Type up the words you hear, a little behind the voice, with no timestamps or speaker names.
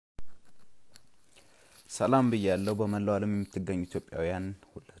ሰላም ብያለሁ በመላው ዓለም የምትገኙ ኢትዮጵያውያን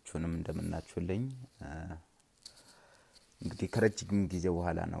ሁላችሁንም እንደምናችሁልኝ እንግዲህ ከረጅም ጊዜ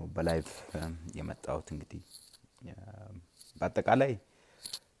በኋላ ነው በላይቭ የመጣሁት እንግዲህ በአጠቃላይ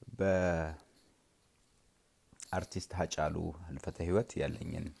በአርቲስት ሀጫሉ ህልፈተ ህይወት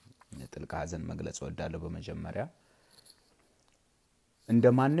ያለኝን ጥልቅ ሐዘን መግለጽ ወዳለሁ በመጀመሪያ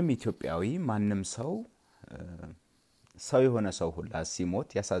እንደማንም ኢትዮጵያዊ ማንንም ሰው የሆነ ሰው ሁላ ሲሞት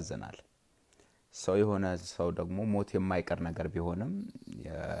ያሳዝናል ሰው የሆነ ሰው ደግሞ ሞት የማይቀር ነገር ቢሆንም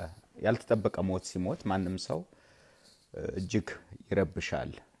ያልተጠበቀ ሞት ሲሞት ማንንም ሰው እጅግ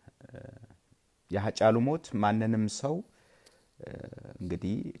ይረብሻል የሀጫሉ ሞት ማንንም ሰው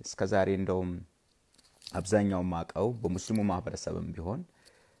እንግዲህ እስከዛሬ እንደውም አብዛኛው ማቀው በሙስሊሙ ማህበረሰብም ቢሆን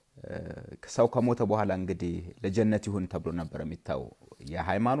ሰው ከሞተ በኋላ እንግዲህ ለጀነት ይሁን ተብሎ ነበር የሚታው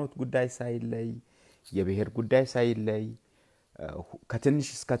የሃይማኖት ጉዳይ ሳይለይ የብሔር ጉዳይ ሳይለይ ከትንሽ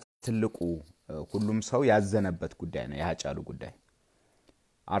እስከ ትልቁ ሁሉም ሰው ያዘነበት ጉዳይ ነው የሀጫሉ ጉዳይ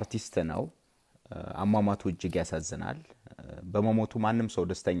አርቲስት ነው አማማቱ እጅግ ያሳዝናል በመሞቱ ማንንም ሰው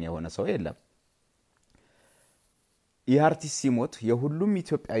ደስተኛ የሆነ ሰው የለም የአርቲስት ሲሞት የሁሉም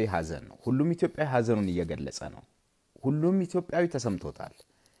ኢትዮጵያዊ ሐዘን ነው ሁሉም ኢትዮጵያዊ ሐዘኑን እየገለጸ ነው ሁሉም ኢትዮጵያዊ ተሰምቶታል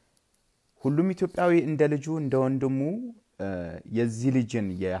ሁሉም ኢትዮጵያዊ እንደ ልጁ እንደ ወንድሙ የዚህ ልጅን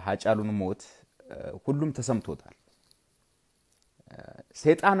የሀጫሉን ሞት ሁሉም ተሰምቶታል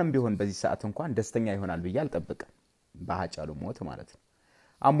ሰይጣንም ቢሆን በዚህ ሰዓት እንኳን ደስተኛ ይሆናል ብዬ አልጠብቅም በሀጫሉ ሞት ማለት ነው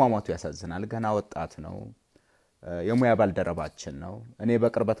አሟሟቱ ያሳዝናል ገና ወጣት ነው የሙያ ባልደረባችን ነው እኔ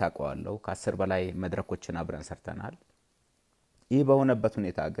በቅርበት አቀዋለሁ ከ10 በላይ መድረኮችን አብረን ሰርተናል ይህ በሆነበት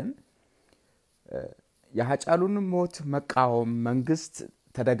ሁኔታ ግን የሀጫሉን ሞት መቃወም መንግስት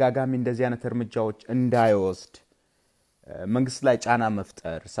ተደጋጋሚ እንደዚህ አይነት እርምጃዎች እንዳይወስድ መንግስት ላይ ጫና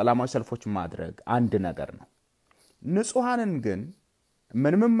መፍጠር ሰላማዊ ሰልፎች ማድረግ አንድ ነገር ነው ንጹሃንን ግን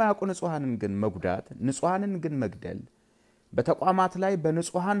ምንም የማያውቁ ንጹሃንን ግን መጉዳት ንጹሃንን ግን መግደል በተቋማት ላይ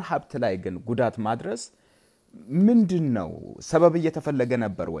በንጹሃን ሀብት ላይ ግን ጉዳት ማድረስ ምንድነው ሰበብ እየተፈለገ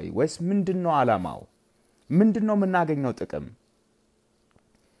ነበር ወይስ ምንድነው አላማው ምንድነው ምናገኘው ጥቅም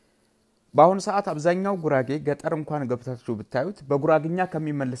በአሁን ሰዓት አብዛኛው ጉራጌ ገጠር እንኳን ገብታችሁ ብታዩት በጉራግኛ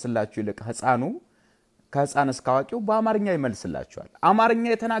ከሚመልስላችሁ ይልቅ ከህፃን እስከ አዋቂው በአማርኛ ይመልስላችኋል አማርኛ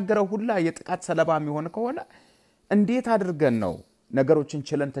የተናገረው ሁላ የጥቃት ሰለባ የሚሆን ከሆነ እንዴት አድርገን ነው ነገሮችን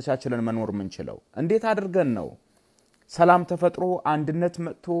ችለን ተቻችለን መኖር ምንችለው እንዴት አድርገን ነው ሰላም ተፈጥሮ አንድነት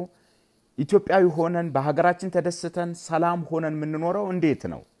መጥቶ ኢትዮጵያዊ ሆነን በሀገራችን ተደስተን ሰላም ሆነን ምንኖረው እንዴት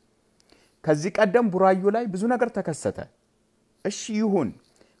ነው ከዚህ ቀደም ቡራዩ ላይ ብዙ ነገር ተከሰተ እሺ ይሁን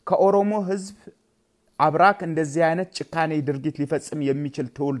ከኦሮሞ ህዝብ አብራክ እንደዚህ አይነት ጭካኔ ድርጊት ሊፈጽም የሚችል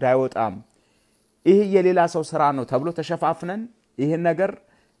ትውልድ አይወጣም ይሄ የሌላ ሰው ስራ ነው ተብሎ ተሸፋፍነን ይሄ ነገር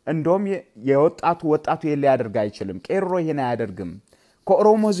እንደውም ወጣቱ የለ ያደርጋ አይችልም ቄሮ ይሄን አያደርግም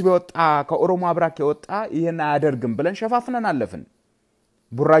ከኦሮሞ ህዝብ ወጣ ከኦሮሞ አብራክ የወጣ ይሄን አያደርግም ብለን ሸፋፍነን አለፍን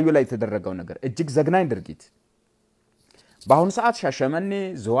ቡራዩ ላይ የተደረገው ነገር እጅግ ዘግናኝ ድርጊት በአሁን ሰዓት ሻሸመኔ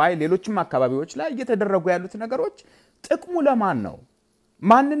ዘዋይ ሌሎችም አካባቢዎች ላይ እየተደረጉ ያሉት ነገሮች ጥቅሙ ለማን ነው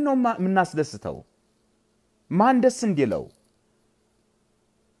ማንን ነው ምናስደስተው ማን ደስ እንዲለው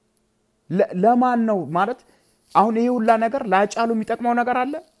ለማን ነው ማለት አሁን ይሄ ሁላ ነገር ላጫሉ የሚጠቅመው ነገር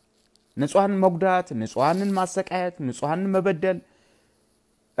አለ ንጹሃን መጉዳት ንጹሃንን ማሰቃየት ንጹሃንን መበደል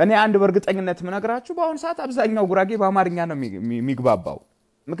እኔ አንድ በርግጠኝነት ምነግራችሁ በአሁን ሰዓት አብዛኛው ጉራጌ በአማርኛ ነው የሚግባባው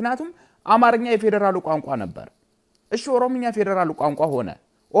ምክንያቱም አማርኛ የፌደራሉ ቋንቋ ነበር እሺ ኦሮምኛ ፌደራሉ ቋንቋ ሆነ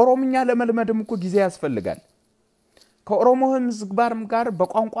ኦሮምኛ ለመልመድም እኮ ጊዜ ያስፈልጋል ከኦሮሞ ህዝብ ጋር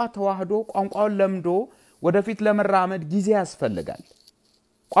በቋንቋ ተዋህዶ ቋንቋውን ለምዶ ወደፊት ለመራመድ ጊዜ ያስፈልጋል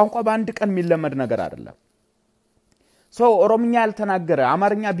ቋንቋ በአንድ ቀን የሚለመድ ነገር አይደለም ሰው ኦሮምኛ ያልተናገረ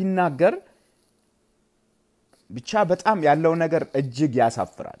አማርኛ ቢናገር ብቻ በጣም ያለው ነገር እጅግ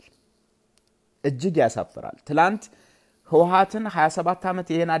ያሳፍራል ትላንት ህወሓትን 27 አመት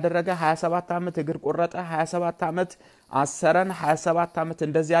ይሄን አደረገ 27 አመት እግር ቆረጠ 27 አመት አሰረን 27 አመት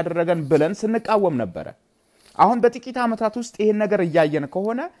እንደዚህ ያደረገን ብለን ስንቃወም ነበር አሁን በጥቂት አመታት ውስጥ ይሄን ነገር ያያየን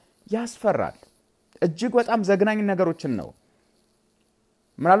ከሆነ ያስፈራል እጅግ በጣም ዘግናኝ ነገሮችን ነው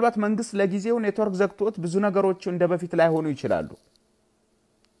ምናልባት መንግስት ለጊዜው ኔትወርክ ዘግቶት ብዙ ነገሮች እንደበፊት ላይ ሆኑ ይችላሉ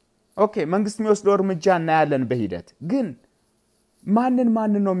ኦኬ መንግስት የሚወስደው እርምጃ እናያለን በሂደት ግን ማንን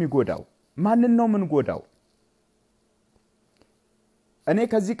ነው የሚጎዳው ማንን ነው ምን ጎዳው እኔ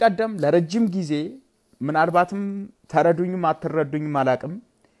ከዚህ ቀደም ለረጅም ጊዜ ምናልባትም ተረዱኝም አትረዱኝም አላቅም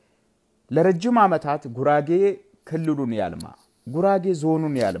ለረጅም አመታት ጉራጌ ክልሉን ያልማ ጉራጌ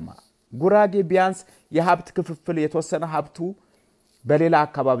ዞኑን ያልማ ጉራጌ ቢያንስ የሀብት ክፍፍል የተወሰነ ሀብቱ በሌላ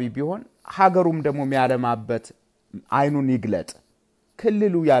አካባቢ ቢሆን ሀገሩም ደግሞ የሚያለማበት አይኑን ይግለጥ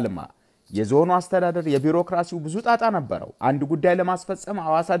ክልሉ ያልማ የዞኑ አስተዳደር የቢሮክራሲው ብዙ ጣጣ ነበረው አንድ ጉዳይ ለማስፈጸም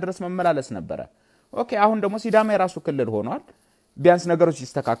አዋሳ ድረስ መመላለስ ነበር ኦኬ አሁን ደግሞ ሲዳማ የራሱ ክልል ሆኗል ቢያንስ ነገሮች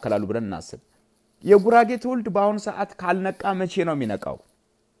ይስተካከላሉ ብለን እናስብ የጉራጌ ትውልድ በአሁን ሰዓት ካልነቃ መቼ ነው የሚነቃው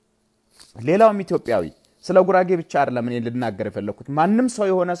ሌላውም ኢትዮጵያዊ ስለ ጉራጌ ብቻ አይደለም እኔ ልናገር የፈለኩት ማንንም ሰው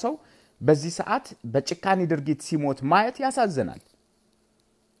የሆነ ሰው በዚህ ሰዓት በጭካኔ ድርጊት ሲሞት ማየት ያሳዝናል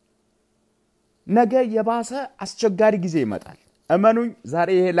ነገ የባሰ አስቸጋሪ ጊዜ ይመጣል እመኑኝ ዛሬ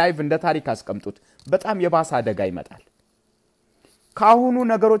ይሄ ላይቭ እንደ ታሪክ አስቀምጡት በጣም የባሰ አደጋ ይመጣል ካሁኑ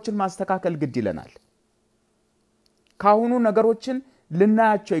ነገሮችን ማስተካከል ግድ ይለናል ካሁኑ ነገሮችን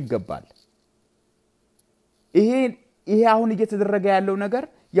ልናያቸው ይገባል ይሄ አሁን እየተደረገ ያለው ነገር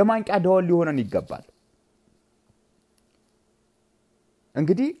የማንቂያ ደወል ሊሆነን ይገባል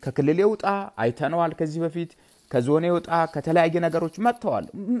እንግዲህ ከክልል ይውጣ አይተነዋል ከዚህ በፊት ከዞን ይውጣ ከተለያየ ነገሮች መጥተዋል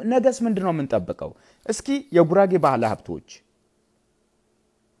ነገስ ምንድነው የምንጠብቀው እስኪ የጉራጌ ባህል ሀብቶች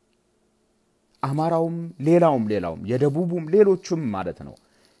አማራውም ሌላውም የደቡቡም ሌሎችም ማለት ነው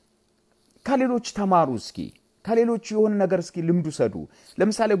ከሌሎች ተማሩ እስኪ ከሌሎች የሆነ ነገር እስኪ ልምዱ ሰዱ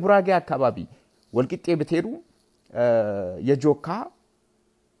ለምሳሌ ጉራጌ አካባቢ ወልቂጤ ብትሄዱ የጆካ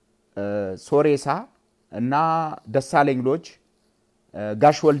ሶሬሳ እና ደሳለኝ ሎጅ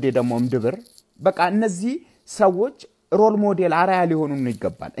ጋሽ ወልዴ ደግሞ ምድብር በቃ እነዚህ ሰዎች ሮል ሞዴል አራያ ሊሆኑን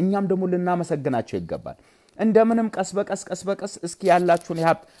ይገባል እኛም ደግሞ ልናመሰግናቸው ይገባል እንደምንም ቀስ በቀስ እስኪ ያላችሁን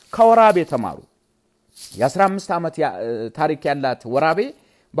ያብ ከወራቤ ተማሩ የ15 አመት ታሪክ ያላት ወራቤ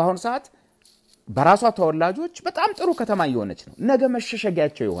በአሁን ሰዓት በራሷ ተወላጆች በጣም ጥሩ ከተማ እየሆነች ነው ነገ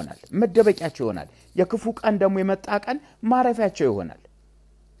መሸሸጊያቸው ይሆናል መደበቂያቸው ይሆናል የክፉ ቀን ደግሞ የመጣ ቀን ማረፊያቸው ይሆናል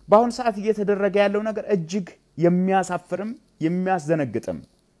በአሁን ሰዓት እየተደረገ ያለው ነገር እጅግ የሚያሳፍርም የሚያስዘነግጥም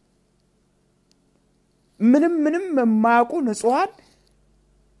ምንም ማያውቁ ንጹሃን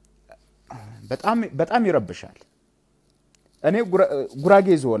በጣም ይረብሻል እኔ ጉራጌ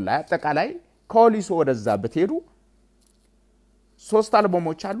ዞን ላይ አጠቃላይ ኮሊሶ ወደዛ በትሄዱ 3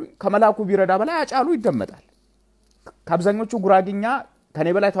 አልበሞች አሉ ከመላኩ ቢረዳ በላይ አጫሉ ይደመጣል ካብዛኞቹ ጉራጌኛ ከኔ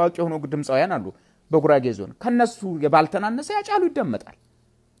በላይ ታዋቂ ሆኖ ድምጻውያን አሉ በጉራጌ ዞን ከነሱ የባልተናነሰ ያጫሉ ይደመጣል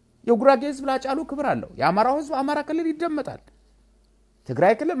የጉራጌ ህዝብ ላጫሉ ክብር አለው የአማራው ህዝብ አማራ ክልል ይደመጣል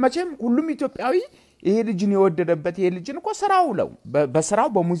ትግራይ ክልል መቼም ሁሉም ኢትዮጵያዊ ይሄ ልጅን ይወደደበት ይሄ ልጅን እኮ ስራው ነው በስራው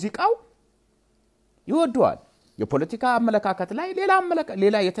በሙዚቃው ይወደዋል የፖለቲካ አመለካከት ላይ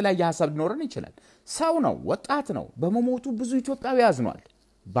ሌላ የተለያየ ሐሳብ ሊኖርን ይችላል ሰው ነው ወጣት ነው በመሞቱ ብዙ ኢትዮጵያዊ ያዝኗል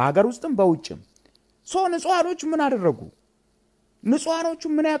በአገር ውስጥም በውጭም ሶ ንጹሃኖች ምን አደረጉ ንጹሃኖቹ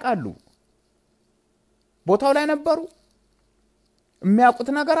ምን ያቃሉ ቦታው ላይ ነበሩ የሚያውቁት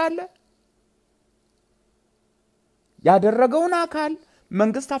ነገር አለ ያደረገውን አካል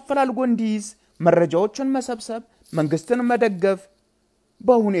መንግስት አፈላልጎ እንዲይዝ መረጃዎችን መሰብሰብ መንግስትን መደገፍ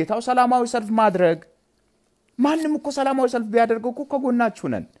በሁኔታው ሰላማዊ ሰልፍ ማድረግ ማንንም እኮ ሰላማዊ ሰልፍ ቢያደርገው እኮ ከጎናችሁ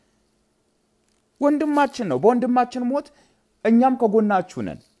ነን ወንድማችን ነው በወንድማችን ሞት እኛም ከጎናችሁ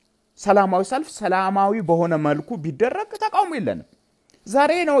ነን ሰላማዊ ሰልፍ ሰላማዊ በሆነ መልኩ ቢደረግ ተቃውሞ የለንም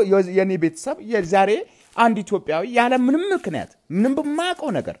ዛሬ ነው የኔ ቤተሰብ የዛሬ አንድ ኢትዮጵያዊ ያለ ምንም ምክንያት ምንም በማያውቀው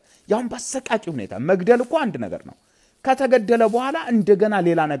ነገር ያውን በሰቃቂ ሁኔታ መግደል እኮ አንድ ነገር ነው ከተገደለ በኋላ እንደገና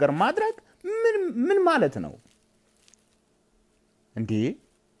ሌላ ነገር ማድረግ ምን ማለት ነው እንዴ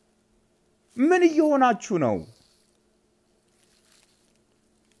ምን እየሆናችሁ ነው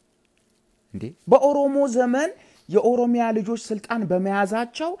እንዴ በኦሮሞ ዘመን የኦሮሚያ ልጆች ስልጣን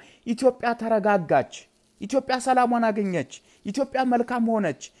በመያዛቸው ኢትዮጵያ ተረጋጋች ኢትዮጵያ ሰላሟን አገኘች ኢትዮጵያ መልካም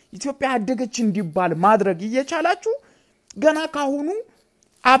ሆነች ኢትዮጵያ አደገች እንዲባል ማድረግ እየቻላችሁ ገና ካሁኑ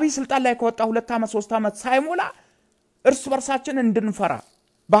አብይ ስልጣን ላይ ከወጣ 2 አመት 3 አመት ሳይሞላ እርስ በርሳችን እንድንፈራ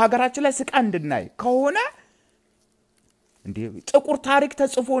በሀገራችን ላይ ስቃ እንድናይ ከሆነ እንዴ ጥቁር ታሪክ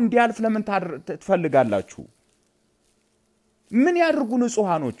ተጽፎ እንዲያልፍ ለምን ትፈልጋላችሁ ምን ያድርጉ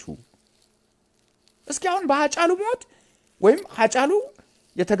ንጹሃኖቹ እስኪ አሁን በአጫሉ ሞት ወይም አጫሉ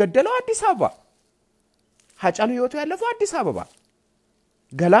የተገደለው አዲስ አበባ አጫሉ ህይወቱ ያለፈው አዲስ አበባ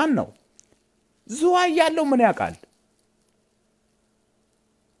ገላን ነው ዝዋይ ያለው ምን ያቃል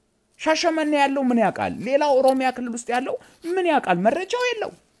ሻሸመኔ ያለው ምን ያቃል ሌላ ኦሮሚያ ክልል ውስጥ ያለው ምን ያቃል መረጃው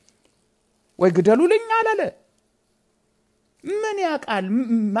የለው ወይ ግደሉልኝ አላለ ምን ያቃል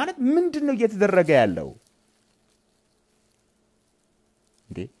ማለት ምንድነው እየተደረገ ያለው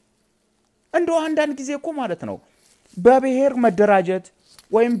እንዴ እንደው አንዳንድ ጊዜ እኮ ማለት ነው በብሔር መደራጀት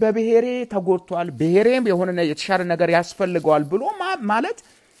ወይም በብሔሬ ተጎድቷል ብሔሬም የሆነ የተሻለ ነገር ያስፈልገዋል ብሎ ማለት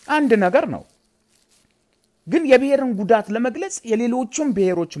አንድ ነገር ነው ግን የብሔርን ጉዳት ለመግለጽ የሌሎችም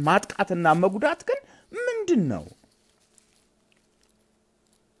ብሔሮች ማጥቃትና መጉዳት ግን ምንድነው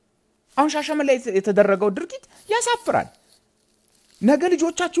አሁን ሻሸመኔ ላይ የተደረገው ድርጊት ያሳፍራል ነገ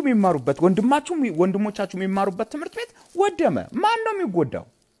ልጆቻችሁ የሚማሩበት ወንድሞቻችሁ የሚማሩበት ትምህርት ቤት ወደመ ማን ነው የሚጎዳው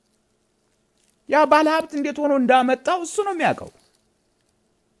ያ ባለሀብት እንዴት ሆኖ እንዳመጣው እሱ ነው የሚያውቀው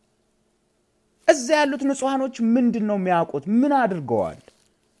እዛ ያሉት ንጹሃኖች ምንድነው የሚያውቁት? ምን አድርገዋል?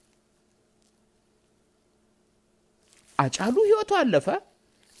 አጫሉ ህይወቱ አለፈ።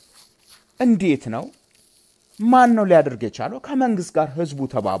 እንዴት ነው? ማን ነው ሊያደርግ የቻለው? ከመንግስት ጋር ህዝቡ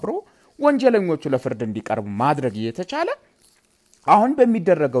ተባብሮ ወንጀለኞቹ ለፍርድ እንዲቀርቡ ማድረግ እየተቻለ አሁን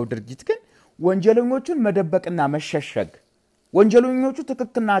በሚደረገው ድርጊት ግን ወንጀለኞቹን መደበቅና መሸሸግ ወንጀለኞቹ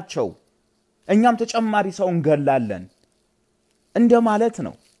ትክክል ናቸው እኛም ተጨማሪ ሰው እንገላለን እንደማለት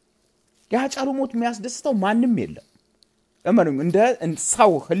ነው። ያጫሉ ሞት የሚያስደስተው ማንንም የለም። እመኑኝ እንደ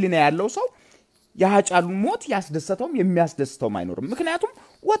ሰው ህሊና ያለው ሰው ያጫሉ ሞት ያስደስተውም የሚያስደስተውም አይኖርም። ምክንያቱም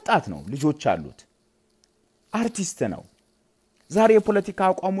ወጣት ነው፣ ልጆች አሉት፣ አርቲስት ነው። ዛሬ የፖለቲካ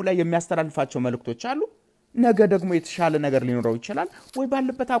አቋሙ ላይ የሚያስተላልፋቸው መልእክቶች አሉ። ነገ ደግሞ የተሻለ ነገር ሊኖረው ይችላል ወይ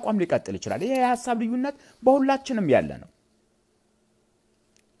ባለበት አቋም ሊቀጥል ይችላል። ይሄ የሐሳብ ልዩነት በሁላችንም ያለ ነው።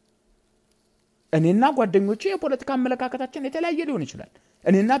 እኔና ጓደኞቼ የፖለቲካ አመለካከታችን የተለያየ ሊሆን ይችላል።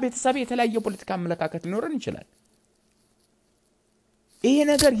 እኔና ቤተሰቤ የተለያየ የፖለቲካ አመለካከት ሊኖረን ይችላል። ይሄ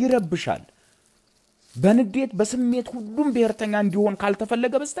ነገር ይረብሻል። በንዴት በስሜት ሁሉም ብሔርተኛ እንዲሆን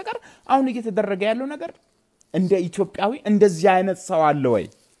ካልተፈለገ በስተቀር አሁን እየተደረገ ያለው ነገር እንደ ኢትዮጵያዊ እንደዚህ አይነት ሰው አለ ወይ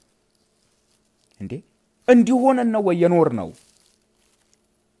እንዴ? እንዲሆነን ነው ወይ የኖር ነው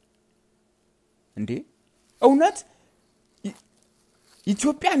እንዴ? እውነት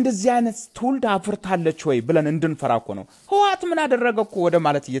ኢትዮጵያ እንደዚህ አይነት ትውልድ አፍርታለች ወይ ብለን እንድንፈራኮ ነው። ህዋት ምን አደረገኮ ወደ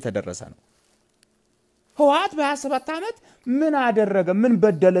ማለት እየተደረሰ ነው። ህዋት በ27 ዓመት ምን አደረገ ምን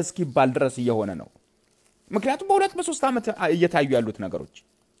በደለ እስኪባል ድረስ እየሆነ ነው። ምክንያቱም በሁለት በ3 ዓመት እየታዩ ያሉት ነገሮች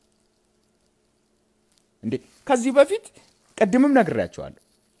እንዴ ከዚህ በፊት ቀድምም ነግሬያቸዋለሁ።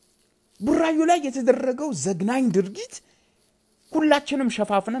 ቡራዩ ላይ የተደረገው ዘግናኝ ድርጊት ሁላችንም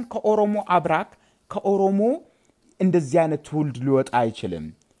ሸፋፍነን ከኦሮሞ አብራክ ከኦሮሞ እንደዚህ አይነት ትውልድ ሊወጣ አይችልም፣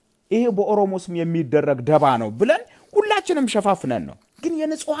 ይሄ በኦሮሞ ስም የሚደረግ ደባ ነው ብለን ሁላችንም ሸፋፍነን ነው። ግን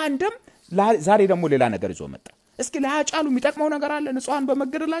የንጹሃን ደም ዛሬ ደግሞ ሌላ ነገር ይዞ መጣ። እስኪ ለያጫሉ የሚጠቅመው ነገር አለ? ንጹሃን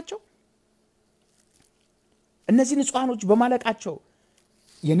በመገደላቸው እነዚህ ንጹሃኖች በማለቃቸው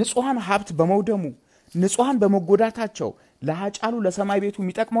የንጹሃን ሀብት በመውደሙ ንጹሃን በመጎዳታቸው ለያጫሉ ለሰማይ ቤቱ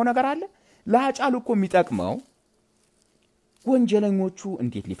የሚጠቅመው ነገር አለ? ለያጫሉ እኮ የሚጠቅመው ወንጀለኞቹ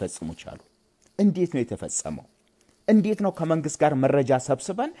እንዴት ሊፈጽሙ ቻሉ? እንዴት ነው የተፈጸመው? እንዴት ነው ከመንግስት ጋር መረጃ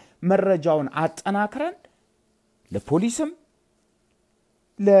ሰብስበን መረጃውን አጠናክረን ለፖሊስም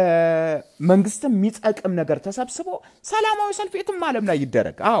ለመንግስትም የሚጠቅም ነገር ተሰብስቦ ሰላማዊ ሰልፍ የትም ዓለም ላይ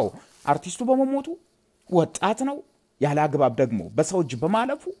ይደረግ። አዎ አርቲስቱ በመሞቱ ወጣት ነው ያለ አግባብ ደግሞ በሰው እጅ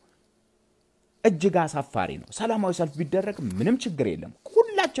በማለፉ እጅግ አሳፋሪ ነው። ሰላማዊ ሰልፍ ቢደረግ ምንም ችግር የለም፣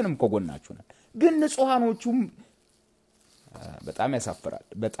 ሁላችንም ከጎናችሁ ነን። ግን ንጹሃኖቹም በጣም ያሳፍራል፣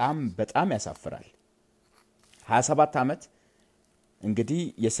 በጣም ያሳፍራል። 27 ዓመት እንግዲህ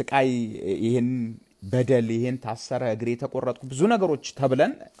የስቃይ ይሄን በደል ይሄን ታሰረ እግሬ ተቆረጥኩ ብዙ ነገሮች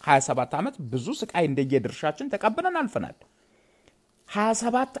ተብለን 27 ዓመት ብዙ ስቃይ እንደየድርሻችን ተቀበለን አልፈናል።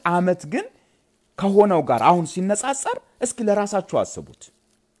 27 ዓመት ግን ከሆነው ጋር አሁን ሲነጻጸር እስኪ ለራሳችሁ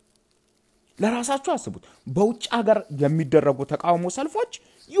አስቡት። በውጭ ሀገር የሚደረጉ ተቃውሞ ሰልፎች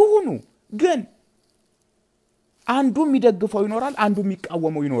ይሁኑ፣ ግን አንዱ የሚደግፈው ይኖራል፣ አንዱ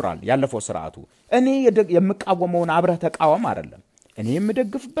የሚቃወመው ይኖራል። ያለፈው ስርዓቱ እኔ የምቃወመውን አብረህ ተቃወም አይደለም። እኔ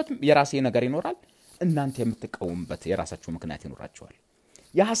የምደግፍበት የራሴ ነገር ይኖራል፣ እናንተ የምትቃወሙበት የራሳችሁ ምክንያት ይኖራችኋል።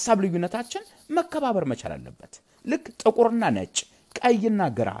 የሐሳብ ልዩነታችን መከባበር መቻል አለበት። ልክ ጥቁርና ነጭ፣ ቀይና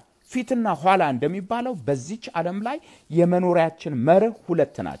ግራ፣ ፊትና ኋላ እንደሚባለው በዚች ዓለም ላይ የመኖሪያችን መርህ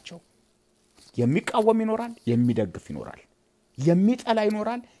ሁለት ናቸው። የሚቃወም ይኖራል፣ የሚደግፍ ይኖራል፣ የሚጠላ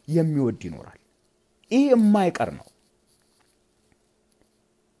ይኖራል፣ የሚወድ ይኖራል። ይሄ የማይቀር ነው።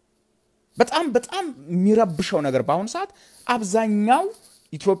 በጣም የሚረብሸው ነገር በአሁን ሰዓት አብዛኛው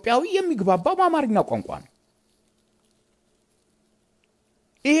ኢትዮጵያዊ የሚግባባው በአማርኛ ቋንቋ ነው።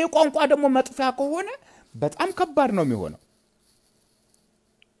 ይሄ ቋንቋ ደግሞ መጥፊያ ከሆነ በጣም ከባድ ነው የሚሆነው።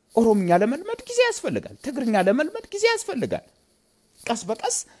 ኦሮምኛ ለመልመድ ጊዜ ያስፈልጋል፣ ትግርኛ ለመልመድ ጊዜ ያስፈልጋል። ቀስ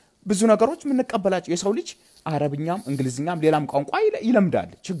በቀስ ብዙ ነገሮች ምን እንቀበላቸው። የሰው ልጅ አረብኛም እንግሊዝኛም ሌላም ቋንቋ ይለምዳል፣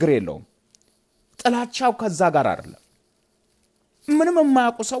 ችግር የለውም። ጥላቻው ከዛ ጋር አይደለም። ምንም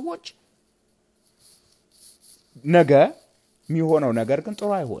የማያውቁ ሰዎች ነገ የሚሆነው ነገር ግን ጥሩ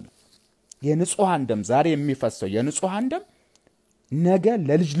አይሆንም። የንጹሃን ደም ዛሬ የሚፈሰው የንጹሃን ደም ነገ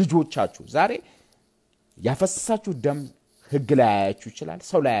ለልጅ ልጆቻችሁ ዛሬ ያፈሰሳችሁ ደም ህግ ላይ ያያችሁ ይችላል፣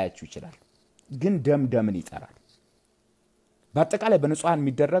 ሰው ላይ ያያችሁ ይችላል። ግን ደምን ይጠራል። በአጠቃላይ በንጹሃን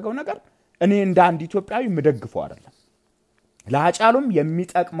የሚደረገው ነገር እኔ እንደ አንድ ኢትዮጵያዊ ምደግፈው አይደለም፣ ለአጫሉም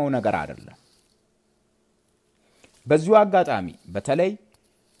የሚጠቅመው ነገር አይደለም። በዚሁ አጋጣሚ በተለይ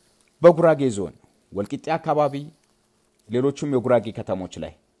በጉራጌ ዞን ወልቂጤ አካባቢ ሌሎችም የጉራጌ ከተሞች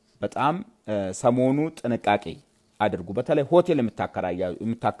ላይ በጣም ሰሞኑ ጥንቃቄ አድርጉ በተለይ ሆቴል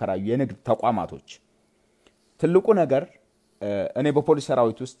የምታከራዩ የንግድ ተቋማቶች ትልቁ ነገር እኔ በፖሊስ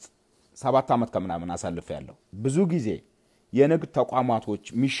ሰራዊት ውስጥ 7 አመት ከምናምን አሳልፌያለሁ ብዙ ጊዜ የንግድ ተቋማቶች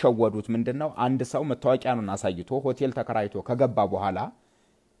የሚሸወዱት ምንድነው አንድ ሰው መታወቂያውን አሳይቶ ሆቴል ተከራይቶ ከገባ በኋላ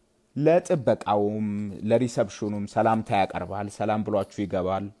ለጥበቃውም ለሪሰፕሽኑም ሰላምታ ያቀርባል ሰላም ብሏችሁ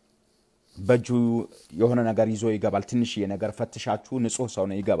ይገባል በጁ የሆነ ነገር ይዞ ይገባል ትንሽ የነገር ፈትሻችሁ ንጹህ ሰው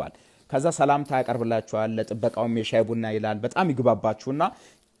ነው ይገባል ከዛ ሰላምታ ያቀርብላችኋል ለጥበቃውም የሻይ ቡና ይላል በጣም ይግባባችሁና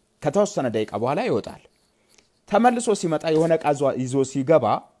ከተወሰነ ደቂቃ በኋላ ይወጣል ተመልሶ ሲመጣ የሆነ ቃዟ ይዞ ሲገባ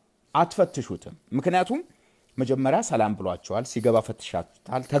አትፈትሹትም ምክንያቱም መጀመሪያ ሰላም ብሏችኋል ሲገባ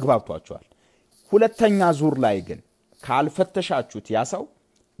ፈትሻችኋል ተግባብቷችኋል ሁለተኛ ዙር ላይ ግን ካልፈተሻችሁት ያ ሰው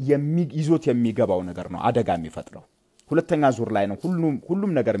ይዞት የሚገባው ነገር ነው አደጋ የሚፈጥረው ሁለተኛ ዙር ላይ ነው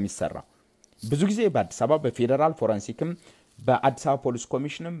ሁሉም ነገር የሚሰራው ብዙ ጊዜ በአዲስ አበባ በፌደራል ፎረንሲክም በአዲስ አበባ ፖሊስ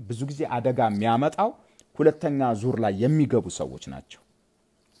ኮሚሽንም ብዙ ጊዜ አደጋ የሚያመጣው ሁለተኛ ዙር ላይ የሚገቡ ሰዎች ናቸው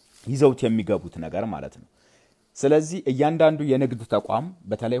ይዘውት የሚገቡት ነገር ማለት ነው ስለዚህ እያንዳንዱ የንግድ ተቋም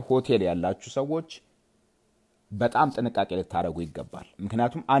በተለይ ሆቴል ያላችሁ ሰዎች በጣም ጥንቃቄ ልታደርጉ ይገባል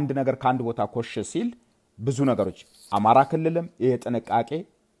ምክንያቱም አንድ ነገር ካንድ ቦታ ኮሽ ሲል ብዙ ነገሮች አማራ ክልልም የጥንቃቄ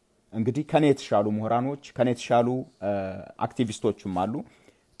እንግዲህ ከኔ የተሻሉ ምሁራኖች ከኔ የተሻሉ አክቲቪስቶችም አሉ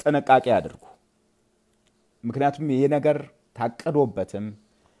ጥንቃቄ ያድርጉ ምክንያቱም ይሄ ነገር ታቀዶበትም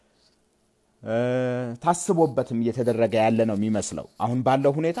ታስቦበትም እየተደረገ ያለ ነው የሚመስለው አሁን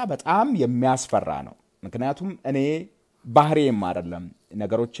ባለው ሁኔታ በጣም የሚያስፈራ ነው ምክንያቱም እኔ ባህሪዬም አይደለም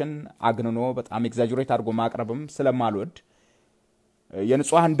ነገሮችን አግንኖ በጣም ኤግዛጀሬት አድርጎ ማቅረብም ስለማልወድ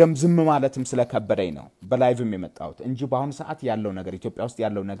የንጹሃን ደም ዝም ማለትም ስለከበደኝ ነው በላይቭም የመጣሁት እንጂ በአሁን ሰዓት ያለው ነገር ኢትዮጵያ ውስጥ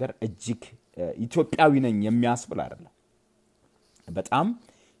ያለው ነገር እጅግ ኢትዮጵያዊ ነኝ የሚያስብል አይደለም በጣም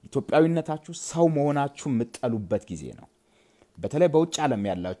ኢትዮጵያዊነታችሁ ሰው መሆናችሁ ምጠሉበት ጊዜ ነው በተለይ በውጭ ዓለም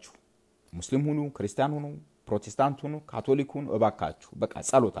ያላችሁ ሙስሊም ሁኑ ክርስቲያን ሁኑ ፕሮቴስታንት ሁኑ ካቶሊክ ሁኑ እባካችሁ በቃ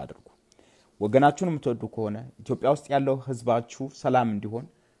ጸሎት አድርጉ ወገናችሁን የምትወዱ ከሆነ ኢትዮጵያ ውስጥ ያለው ህዝባችሁ ሰላም እንዲሆን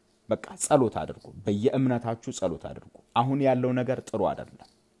በቃ ጸሎት አድርጉ በየእምነታችሁ ጸሎት አድርጉ አሁን ያለው ነገር ጥሩ አይደለም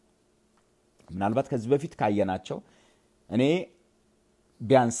ምናልባት ከዚህ በፊት ካየናቸው እኔ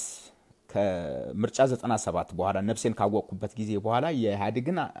ቢያንስ ከምርጫ 97 በኋላ ነፍሴን ካወቅኩበት ጊዜ በኋላ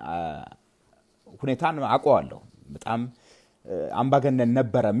የኢህአዴግን ሁኔታን አውቀዋለሁ በጣም አምባገነን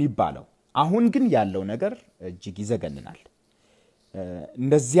ነበር የሚባለው አሁን ግን ያለው ነገር እጅግ ይዘገንናል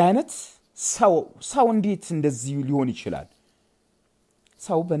እንደዚህ አይነት ሰው እንዴት እንደዚህ ሊሆን ይችላል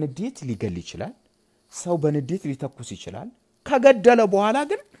ሰው በንዴት ሊገል ይችላል ሰው በንዴት ሊተኩስ ይችላል ከገደለ በኋላ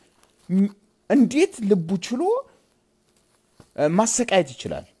ግን እንዴት ልቡ ችሎ ማሰቃየት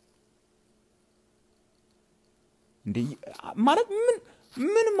ይችላል እንዴ ማለት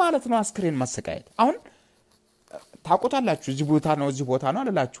ምን ማለት ነው አስክሬን ማሰቃየት አሁን ታቆታላችሁ እዚህ ቦታ ነው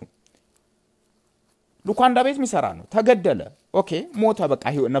አላላችሁ ሉካንዳ ቤት ሚሰራ ነው ተገደለ ኦኬ ሞተ በቃ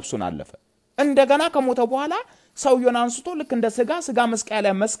ነፍሱን አለፈ እንደገና ከሞተ በኋላ ሰውየውን አንስቶ ልክ እንደ ስጋ መስቀያ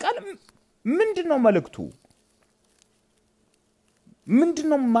ላይ መስቀል ምንድነው መልእክቱ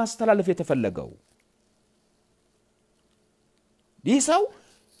ምንድነው ማስተላለፍ የተፈለገው ይህ ሰው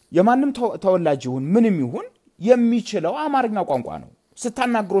የማንም ተወላጅ ይሁን ምንም ይሁን የሚችለው አማርኛ ቋንቋ ነው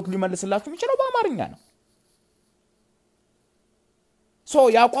ስታናግሩት ሊመልስላችሁ የሚችለው በአማርኛ ነው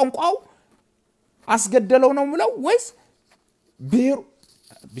ያ ቋንቋው አስገደለው ነው ምለው ወይስ ብሔር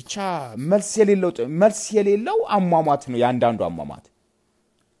ብቻ መልስ የሌለው አሟሟት ነው ያንዳንዱ አሟሟት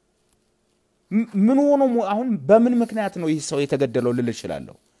ምን ሆኖ አሁን በምን ምክንያት ነው ይህ ሰው የተገደለው ልል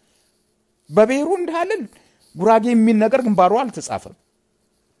ይችላልው በብሔሩ እንዳልል ጉራጌ የሚል ነገር ግንባሩ አልተጻፈም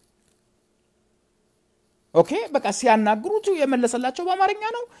ኦኬ በቃ ሲያናግሩት የመለሰላቸው በአማርኛ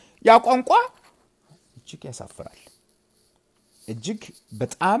ነው ያ ቋንቋ እጅግ ያሳፍራል እጅግ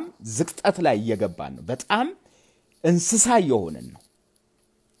በጣም ዝቅጠት ላይ እየገባን ነው በጣም እንስሳ የሆነን ነው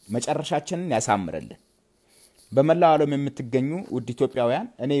መጨረሻችንን ያሳምረልን በመላው ዓለም የምትገኙ ውድ ኢትዮጵያውያን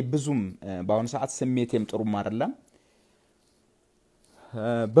እኔ ብዙም በአሁን ሰዓት ስሜቴም ጥሩም አይደለም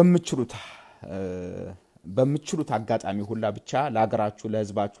በምችሉት አጋጣሚ ሁላ ብቻ ለሀገራችሁ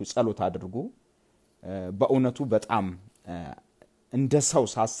ለህዝባችሁ ጸሎት አድርጉ በእውነቱ በጣም እንደ ሰው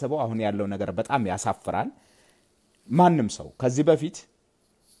ሳስበው አሁን ያለው ነገር በጣም ያሳፍራል ማንንም ሰው ከዚህ በፊት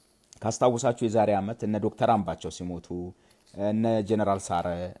ካስታውሳችሁ የዛሬ አመት እነ ዶክተር አምባቸው ሲሞቱ እነ ጀነራል ሳረ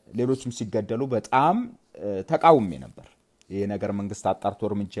ሌሎችም ሲገደሉ በጣም ተቃውሜ ነበር ይሄ ነገር መንግስት አጣርቶ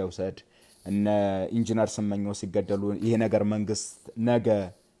እርምጃ ይወሰድ እነ ኢንጂነር ስመኘው ሲገደሉ ይሄ ነገር መንግስት ነገ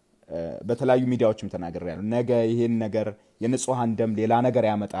በተለያዩ ሚዲያዎችም ተናግረዋል ነገ ይሄን ነገር የንጹሃን ደም ሌላ ነገር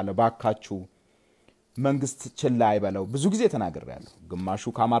ያመጣል ባካችሁ መንግስት ችላ አይበለው ብዙ ጊዜ ተናግረዋል ግማሹ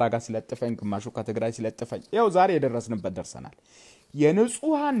ከአማራ ጋር ሲለጥፈኝ ግማሹ ከትግራይ ሲለጥፈኝ ያው ዛሬ የደረስንበት ደርሰናል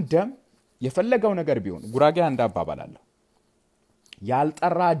የንጹሃን ደም የፈለገው ነገር ቢሆን ጉራጌ እንዳባባላለሁ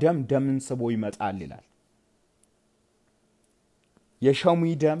ያልጠራ ደም ደምን ስቦ ይመጣል ይላል የሸሙ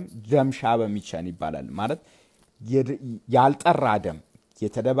ደም ሻበም ይቻን ይባላል ማለት ያልጠራ ደም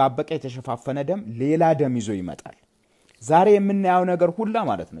የተደባበቀ የተሸፋፈነ ደም ሌላ ደም ይዞ ይመጣል ዛሬ የምናየው ነገር ሁላ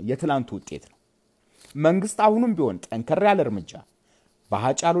ማለት ነው የትላንቱ ውጤት ነው መንግስት አሁንም ቢሆን ጠንከር ያለ እርምጃ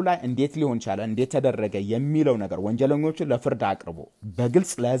በሃጫሉ ላይ እንዴት ሊሆን ቻለ እንዴት ተደረገ የሚለው ነገር ወንጀለኞቹን ለፍርድ አቅርቦ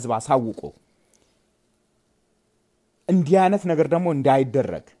በግልጽ ለህዝብ አሳውቆ እንዲህ አይነት ነገር ደግሞ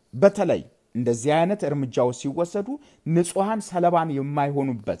እንዳይደረግ በተለይ እንደዚህ አይነት እርምጃዎች ሲወሰዱ ንጹሃን ሰለባን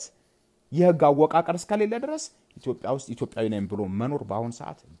የማይሆኑበት የህግ አወቃቀር እስከሌለ ድረስ ኢትዮጵያ ውስጥ ኢትዮጵያዊ ነኝ ብሎ መኖር ባሁን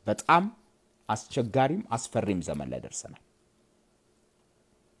ሰዓት በጣም አስቸጋሪም አስፈሪም ዘመን ላይ ደርሰናል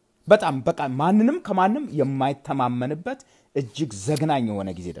በጣም በቃ ማንንም ከማንም የማይተማመንበት እጅግ ዘግናኝ የሆነ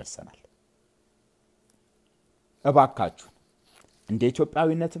ጊዜ ደርሰናል እባካችሁ እንደ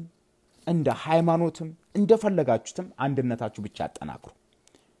ኢትዮጵያዊነትም እንደ ሃይማኖትም እንደፈለጋችሁትም አንድነታችሁ ብቻ አጠናክሩ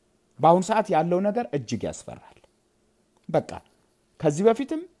ባሁን ሰዓት ያለው ነገር እጅግ ያስፈራል በቃ ከዚህ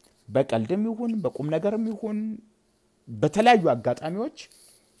በፊትም በቀልድም ይሁን በቁም ነገርም ይሁን በተለያዩ አጋጣሚዎች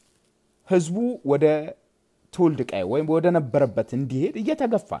ህዝቡ ወደ ትውልድ ቀይ ወይም ወደ ነበረበት እንዲሄድ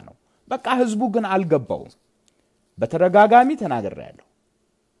እየተገፋ ነው በቃ ህዝቡ ግን አልገባው በተረጋጋሚ ተናገራለሁ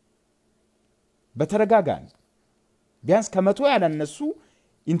በተረጋጋሚ ቢያንስ ከመቶ ያለነሱ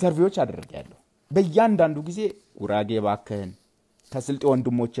ኢንተርቪዎች አደረጋለሁ በእያንዳንዱ ጊዜ ጉራጌ ባከህን ከስልጤ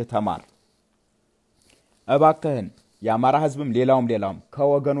ወንድሞቼ ተማር እባከህን ያማራ ህዝብም ሌላውም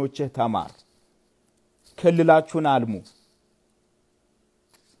ከወገኖቼ ተማር ክልላችሁን አልሙ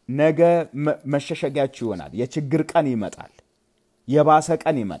ነገ መሸሸጊያችሁ ይሆናል የችግር ቀን ይመጣል የባሰ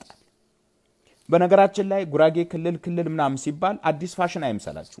ቀን ይመጣል በነገራችን ላይ ጉራጌ ክልል ምናም ሲባል አዲስ ፋሽን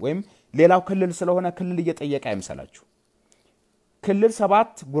አይምሰላችሁ ወይም ሌላው ክልል ስለሆነ ክልል እየጠየቀ አይምሰላችሁ ክልል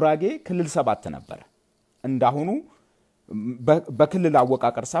 7 ጉራጌ ክልል 7 ነበር እንዳሁኑ በክልል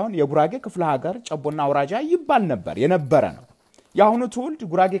አወቃቀር ሳይሆን የጉራጌ ክፍለ ሀገር ጨቦና አውራጃ ይባል ነበር የነበረ ነው ያሁኑ ትውልድ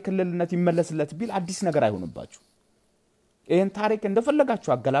ጉራጌ ክልልነት ይመለስለት ቢል አዲስ ነገር አይሆንባችሁ ይሄን ታሪክ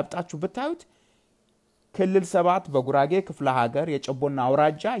እንደፈለጋችሁ አገላብጣችሁ ብታዩት ክልል 7 በጉራጌ ክፍለ ሀገር የጨቦና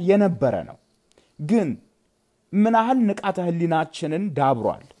አውራጃ የነበረ ነው ግን ምን ያህል ንቃተ ህሊናችንን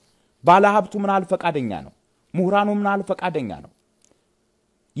ዳብሯል ባለሀብቱ ምን ያህል ፈቃደኛ ነው ምሁራኑ ምን ያህል ፈቃደኛ ነው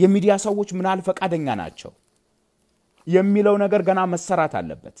የሚዲያ ሰዎች ምን ያህል ፈቃደኛ ናቸው የሚለው ነገር ገና መሰራት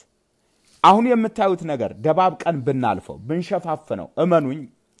አለበት አሁን የምታዩት ነገር ደባብ ቀን ብናልፈው ብንሸፋፈነው እመኑኝ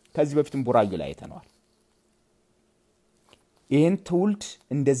ከዚህ በፊትም ቡራዩ ላይ አይተነዋል ይሄን ትውልድ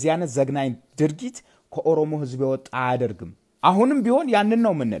እንደዚህ አይነት ዘግናኝ ድርጊት ከኦሮሞ ህዝብ ወጣ አያደርግም አሁንም ቢሆን ያንን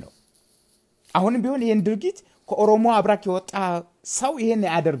ነው ምንለው አሁንም ቢሆን ይሄን ድርጊት ከኦሮሞ አብራክ የወጣ ሰው ይሄን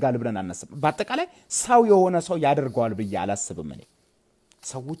ያደርጋል ብለን አናስብ በአጠቃላይ ሰው የሆነ ሰው ያደርጋል ብዬ አላስብም እኔ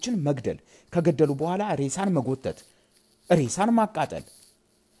ሰዎችን መግደል ከገደሉ በኋላ ሬሳን መጎተት ሬሳን ማቃጠል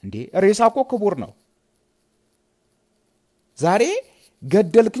እንዴ ሬሳኮ ክቡር ነው ዛሬ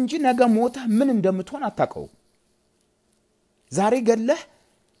ገደልክ እንጂ ነገ ሞተ ምን እንደምትሆን አታቀው ዛሬ ገለህ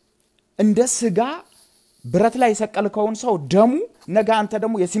እንደ ስጋ ብረት ላይ ሰቀልከውን ሰው ደሙ ነገ አንተ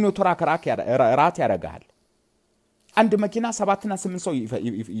ደሙ የሲኖቶራ ከራክ ራት ያረጋል አንድ መኪና 7 እና 8 ሰው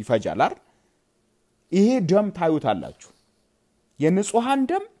ይፈጃል አይደል ይሄ ደም ታዩታላችሁ የንጹሃን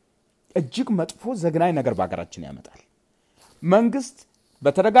ደም እጅግ መጥፎ ዘግናኝ ነገር ባገራችን ያመጣል መንግስት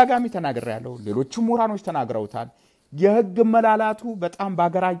በተረጋጋሚ ተናግረያለው ሌሎች ምሁራኖች ተናግረውታል የህግ መላላቱ በጣም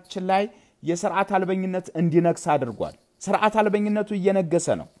ባገራችን ላይ የሥርዓት አልበኝነት እንዲነክስ አድርጓል ሥርዓት አልበኝነቱ እየነገሰ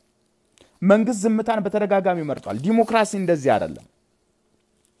ነው መንግስት ዝምታን በተረጋጋሚ መርጧል ዲሞክራሲ እንደዚህ አይደለም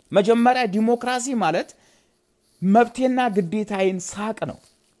መጀመሪያ ዲሞክራሲ ማለት መብቴና ግዴታዬን ሳቅ ነው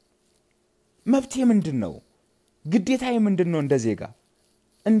መብቴ ምንድነው ግዴታዬ ምንድነው እንደ ዜጋ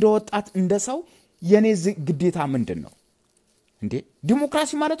እንደ ወጣት እንደ ሰው የኔ ግዴታ ምንድነው እንዴ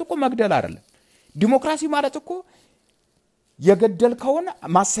ዲሞክራሲ ማለት እኮ መግደል አይደለም ዲሞክራሲ ማለት እኮ የገደልከውን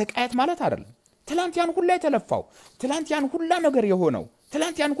ማሰቃየት ማለት አይደለም ትላንት ያን ሁላ የተለፋው ትላንት ያን ሁላ ነገር የሆነው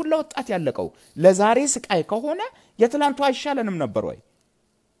ትላንት ያን ሁላ ወጣት ያለቀው ለዛሬ ስቃይ ከሆነ የትላንቱ አይሻለንም ነበር ወይ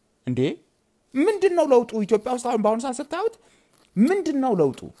እንዴ ምንድነው ለውጡ ኢትዮጵያ ውስጥ አሁን ባሁን ሰዓት ምንድነው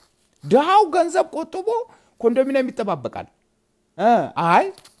ለውጡ ደሃው ገንዘብ ቆጥቦ ኮንዶሚኒየም ይተባበቃል አይ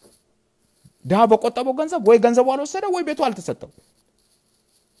ደሃ በቆጠበው ገንዘብ ወይ ገንዘቡ አልወሰደ ወይ ቤቱ አልተሰጠው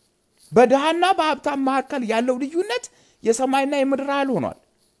በደሃና በሀብታም መካከል ያለው ልዩነት የሰማይና የምድር ያህል ሆኗል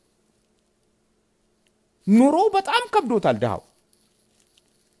ኑሮ በጣም ከብዶታል ደሃው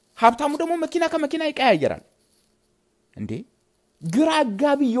ሀብታሙ ደግሞ መኪና ከመኪና ይቀያየራል እንዴ ግራ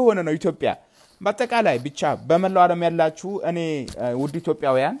አጋቢ የሆነ ነው ኢትዮጵያ በአጠቃላይ ብቻ በመላው ዓለም ያላችሁ እኔ ውድ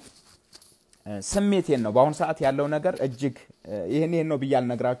ኢትዮጵያውያን ስሜቴን ነው ባሁን ሰዓት ያለው ነገር እጅግ ይሄን ነው ብያል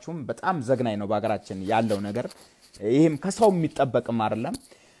ነግራችሁም በጣም ዘግናኝ ነው በአገራችን ያለው ነገር ይሄም ከሰው የሚጠበቅም አይደለም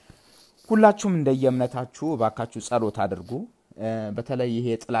ሁላችሁም እንደየእምነታችሁ ባካችሁ ጸሎት አድርጉ በተለይ ይሄ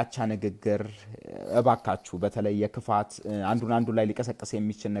ጥላቻ ንግግር እባካችሁ በተለይ የክፋት አንዱ ላይ ሊቀሰቀስ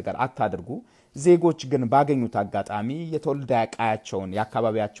የሚችል ነገር አታድርጉ ዜጎች ግን ባገኙት አጋጣሚ የተወልደ ያቃያቸውን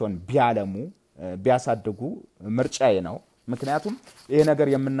ያካባቢያቸውን ቢያለሙ ቢያሳድጉ ምርጫዬ ነው ምክንያቱም ይሄ ነገር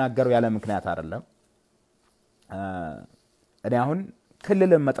የምናገረው ያለ ምክንያት አይደለም እኔ አሁን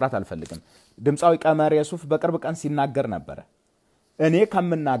ክልልን መጥራት አልፈልግም ድምጻዊ ቀመር የሱፍ በቅርብ ቀን ሲናገር ነበር እኔ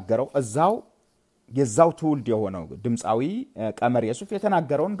ከመናገረው እዛው የዛው ትውልድ የሆነው ድምጻዊ ቀመር የሱፍ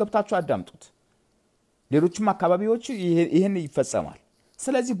የተናገረውን ገብታችሁ አዳምጡት ሌሎችም አካባቢዎች ይሄን ይፈጸማል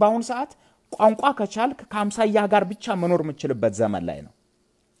ስለዚህ ባሁን ሰዓት ቋንቋ ከቻልክ ከ50ያ ጋር ብቻ መኖር የምችልበት ዘመን ላይ ነው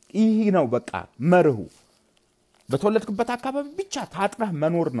ይሄ ነው በቃ መርሁ በተወለድክበት አካባቢ ብቻ ታጥረህ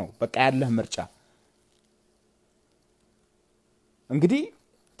መኖር ነው በቃ ያለህ ምርጫ እንግዲህ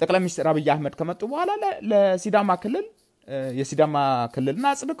ጠቅላይ ሚኒስትር አብይ አህመድ ከመጡ በኋላ ለሲዳማ ክልል የሲዳማ ክልልና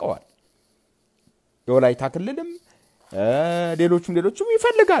አጽድቀዋል የወላይታ ክልልም ሌሎችም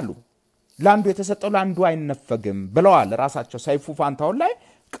ይፈልጋሉ ላንዱ የተሰጠው ላንዱ አይነፈግም ብለዋል ራሳቸው ሳይፉ ፋንታውን ላይ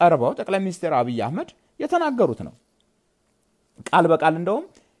ቀርበው ጠቅላይ ሚኒስትር አብይ አህመድ የተናገሩት ነው ቃል በቃል እንደውም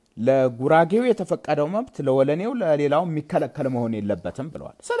ለጉራጌው የተፈቀደው መብት ለወለኔው ለሌላው የሚከለከል መሆን የለበትም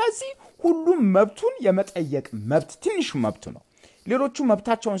ብለዋል ስለዚህ ሁሉም መብቱን የመጠየቅ መብት ትንሽ መብቱ ነው ሌሎቹ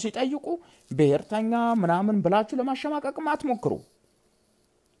መብታቸውን ሲጠይቁ በየርታኛ ምናምን ብላችሁ ለማሸማቀቅ አትሞክሩ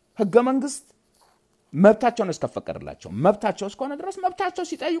ህገ መንግስት መብታቸውን እስከፈቀደላቸው መብታቸው እስከሆነ ድረስ መብታቸው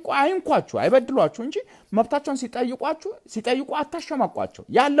ሲጠይቁ አይንኳችሁ አይበድሏችሁ እንጂ መብታቸውን ሲጠይቁ አታሸማቋቸው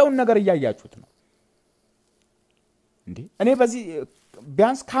ያለውን ነገር ያያያችሁት ነው እንዴ እኔ በዚህ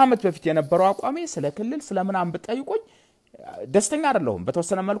ቢያንስ ከአመት በፊት የነበረው አቋሜ ስለ ክልል ስለምናም በጠይቁኝ ደስተኛ አይደለሁም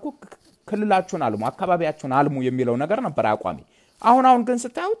በተወሰነ መልኩ ክልላችሁን አልሙ አካባቢያችሁን አልሙ የሚለው ነገር ነበር አቋሜ አሁን ግን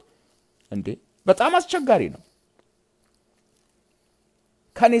ስታዩት እንዴ በጣም አስቸጋሪ ነው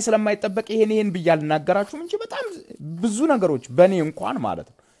ከኔ ስለማይጠበቅ ይሄን ብያል እናገራችሁ እንጂ በጣም ብዙ ነገሮች በኔ እንኳን ማለት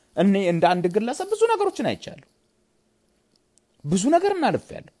ነው እኔ እንደ አንድ ግለሰብ ብዙ ነገሮችን አይቻለሁ ብዙ ነገር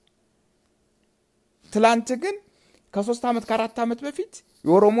እናልፈያለሁ ትላንት ግን ከ3 አመት ከ4 አመት በፊት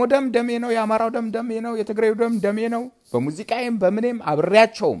የኦሮሞ ደም ነው የአማራው ደም ነው የትግራዩ ደም ነው በሙዚቃዬም በምንም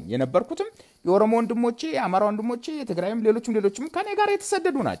አብሬያቸውም የነበርኩትም የኦሮሞ ወንድሞቼ የአማራው ወንድሞቼ የትግራይም ሌሎችም ከኔ ጋር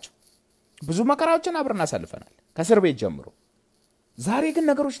የተሰደዱ ናቸው ብዙ መከራዎችን አብረና አሳልፈናል ከስር ቤት ጀምሮ ዛሬ ግን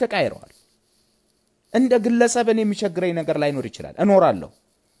ነገሮች ተቀያይረዋል እንደ ግለሰብን የሚቸግረኝ ነገር ላይኖር ይችላል እኖራለሁ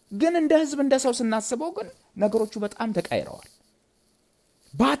ግን እንደ ህዝብ እንደ ሰው ስናስበው ግን ነገሮቹ በጣም ተቀያይረዋል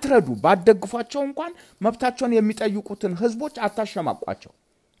ባትረዱ ባደግፏቸው እንኳን መብታቸውን የሚጠይቁትን ህዝቦች አታሸማቋቸው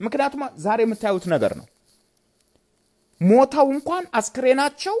ምክንያቱም ዛሬ የምታዩት ነገር ነው ሞታው እንኳን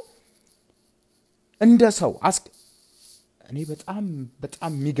አስክሬናቸው እንደ ሰው እኔ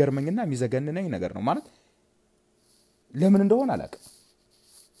በጣም የሚገርመኝና የሚዘገንነኝ ነገር ነው ማለት ለምን እንደሆነ አላውቅም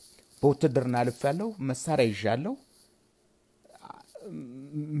በውትድርና አልፌያለሁ መሳሪያ ይዣለሁ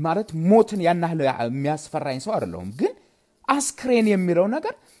ማለት ሞትን ያናህለ የሚያስፈራኝ ሰው አይደለሁም ግን አስክሬን የሚለው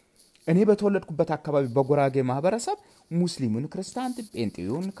ነገር እኔ በተወለድኩበት አካባቢ በጉራጌ ማህበረሰብ ሙስሊሙን ክርስቲያን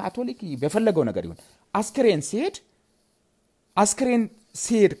ጴንጤዩን ካቶሊክ በፈለገው ነገር ይሁን አስክሬን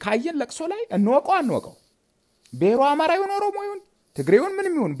ሲሄድ ካየን ለቅሶ ላይ እንወቀው ብሔሩ አማራ ይሁን ኦሮሞ ይሁን ትግሬውን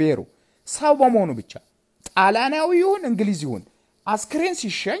ምንም ይሁን ብሔሩ ሰው በመሆኑ ብቻ ጣሊያናዊ ይሁን እንግሊዝ ይሁን አስክሬን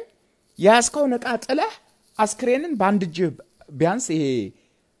ሲሸኝ ያስከው ነቃ ጥለህ አስክሬንን ባንድ እጅ ቢያንስ ይሄ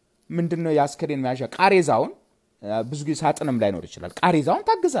ምንድነው ያስክሬን ማያሻ ቃሬዛውን ብዙ ጊዜ ሳጥንም ላይ ኖር ይችላል ቃሬዛውን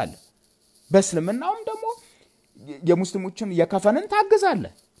ታግዛለ በእስልምናውም ደግሞ የሙስሊሞችን የከፈንን ታግዛለ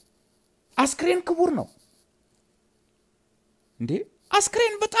አስክሬን ክቡር ነው እንዴ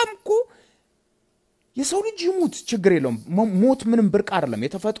አስክሬን በጣም እኮ የሰው ልጅ ይሙት ችግር የለውም ሞት ምንም ብርቅ አይደለም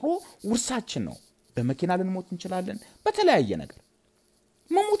የተፈጥሮ ውርሳችን ነው በመኪና ልንሞት እንችላለን በተለያየ ነገር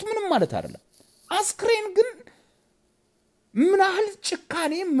መሞት ምንም ማለት አይደለም አስክሬን ግን ምናህል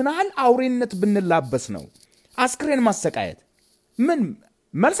ጭካኔ ምናህል አውሬነት ብንላበስ ነው አስክሬን ማሰቃየት ምን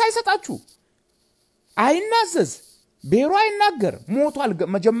መልስ አይሰጣችሁ አይናዘዝ ብሔሩ አይናገር ሞቷል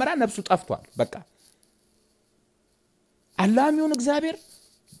መጀመሪያ ነፍሱ ጠፍቷል በቃ አላህሚውን እግዚአብሔር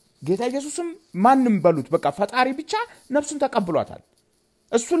ጌታ ኢየሱስም ማንንም በሉት በቃ ፈጣሪ ብቻ ነፍሱን ተቀብሏታል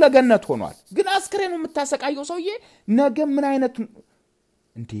እሱ ለገነት ሆኗል ግን አስክሬኑ የምታሰቃየው ሰውዬ ነገ ምን አይነት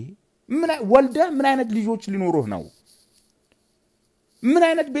እንዴ ወልደ ምን አይነት ልጆች ሊኖሩህ ነው ምን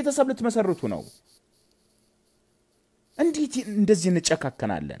አይነት ቤተሰብ ልትመሰርቱ ነው እንዴት እንደዚህ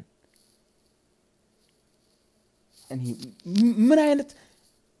እንጨካከናለን እኔ ምን አይነት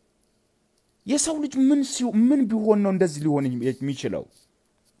የሰው ልጅ ምን ቢሆን ነው እንደዚህ ሊሆን የሚችለው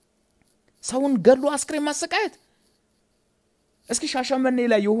ሰውን ገድሎ አስክሬን ማሰቃየት እስኪ ሻሸመኔ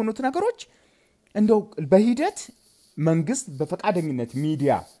ላይ የሆኑት ነገሮች እንደው በሂደት መንግስት በፈቃደኝነት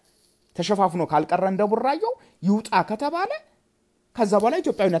ሚዲያ ተሸፋፍኖ ካልቀረ እንደቡራየው ይውጣ ከተባለ ከዛ በኋላ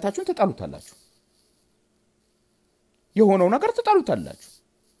ኢትዮጵያዊነታችሁን ተጣሉታላችሁ የሆነው ነገር ተጣሉታላችሁ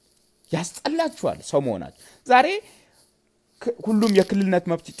ያስጠላችኋል ሰሞናችሁ ዛሬ ሁሉም የክልልነት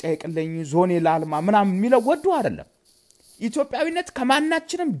መብት ይጠይቅልኝ ዞኔ ላልማ ምናምን የሚለው ወዱ አይደለም ኢትዮጵያዊነት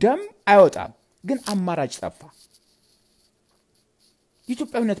ከማናችንም ደም አይወጣም ግን አማራጭ ጠፋ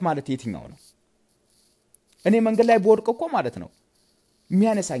ኢትዮጵያዊነት ማለት የትኛው ነው እኔ መንገድ ላይ ቦርቅ እኮ ማለት ነው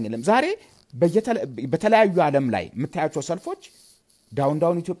የሚያነሳኝልም ዛሬ በተለያዩ ዓለም ላይ የምታያቸው ሰልፎች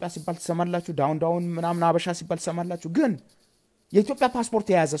ዳውን ኢትዮጵያ ሲባል ተሰማላችሁ ዳውን ምናምን አበሻ ሲባል ተሰማላችሁ ግን የኢትዮጵያ ፓስፖርት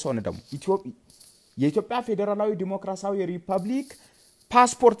የያዘ ሰው ነው ደግሞ የኢትዮጵያ ፌደራላዊ ዲሞክራሲያዊ ሪፐብሊክ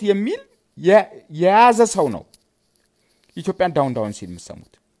ፓስፖርት የሚል የያዘ ሰው ነው ኢትዮጵያን ዳውን ሲል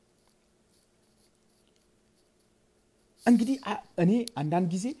የምሰሙት እንግዲህ እኔ አንዳንድ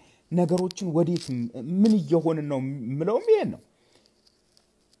ጊዜ ነገሮችን ወዴት ምን እየሆነ ነው ምለውም ይሄን ነው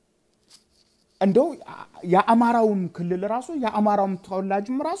እንደው ያአማራውን ክልል ራሱ ያአማራውን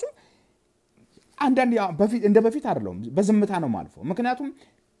ተወላጅም ራሱ አንዳንድ እንደ በፊት አይደለም በዝምታ ነው ማልፈው ምክንያቱም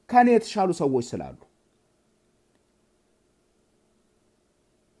ከኔ የተሻሉ ሰዎች ስላሉ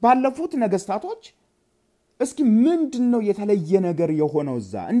ባለፉት ነገስታቶች እስኪ ምንድነው የተለየ ነገር የሆነው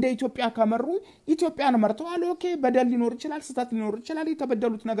እዛ እንደ ኢትዮጵያ ከመሩ ኢትዮጵያን መርተዋል ኦኬ በደል ሊኖር ይችላል ስህተት ሊኖር ይችላል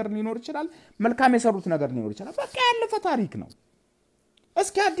የተበደሉት ነገር ሊኖር ይችላል መልካም የሰሩት ነገር ሊኖር ይችላል በቃ ያለፈ ታሪክ ነው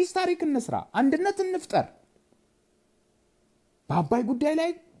እስኪ አዲስ ታሪክ እንስራ አንድነት እንፍጠር በአባይ ጉዳይ ላይ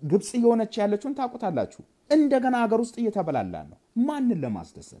ግብጽ የሆነች ያለችውን ታውቁታላችሁ እንደገና ሀገር ውስጥ እየተበላላ ነው ማንን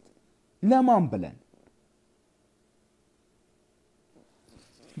ለማስደሰት ለማን ብለን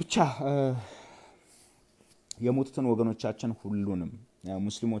ብቻ የሞቱትን ወገኖቻችን ሁሉንም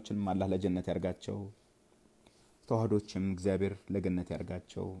ሙስሊሞችንም አላህ ለጀነት ያርጋቸው ተዋህዶችም እግዚአብሔር ለገነት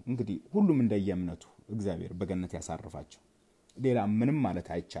ያርጋቸው እንግዲህ ሁሉም እንደየእምነቱ እግዚአብሔር በገነት ያሳርፋቸው ሌላ ምንም ማለት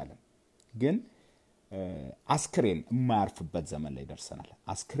አይቻልም ግን አስክሬን የማያርፍበት ዘመን ላይ ደርሰናል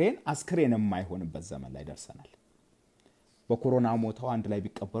አስክሬን የማይሆንበት ዘመን ላይ ደርሰናል በኮሮና ሞተው አንድ ላይ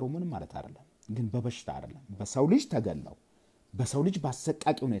ቢቀበሩ ምንም ማለት አይደለም ግን በበሽታ አይደለም በሰው ልጅ ተገለው በሰው ልጅ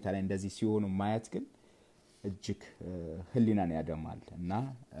ባሰቃቂ ሁኔታ ላይ እንደዚህ ሲሆኑ ማየት ግን እጅግ ህሊናን ያደማል እና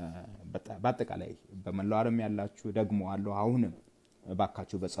በአጠቃላይ በመላው ዓለም ያላችሁ ደግሞ አለው አሁንም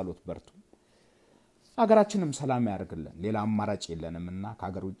ባካችሁ በጸሎት በርቱ ሀገራችንን ሰላም ያርግልን ሌላ አማራጭ የለንምና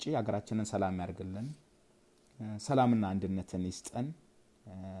ከሀገር ውጪ ሀገራችንን ሰላም ያርግልን ሰላምና አንድነትን ይስጠን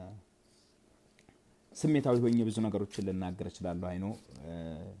ስሜታዊ ሆኜ ብዙ ነገሮችን ልናገር እችላለሁ አይኖ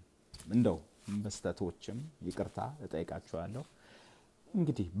እንደው በስተቶችም ይቅርታ እጠይቃችኋለሁ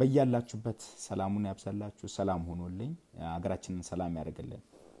እንግዲህ በእያላችሁበት ሰላሙን ያብዛላችሁ ሰላም ሆኖልኝ ሀገራችንን ሰላም ያርግልን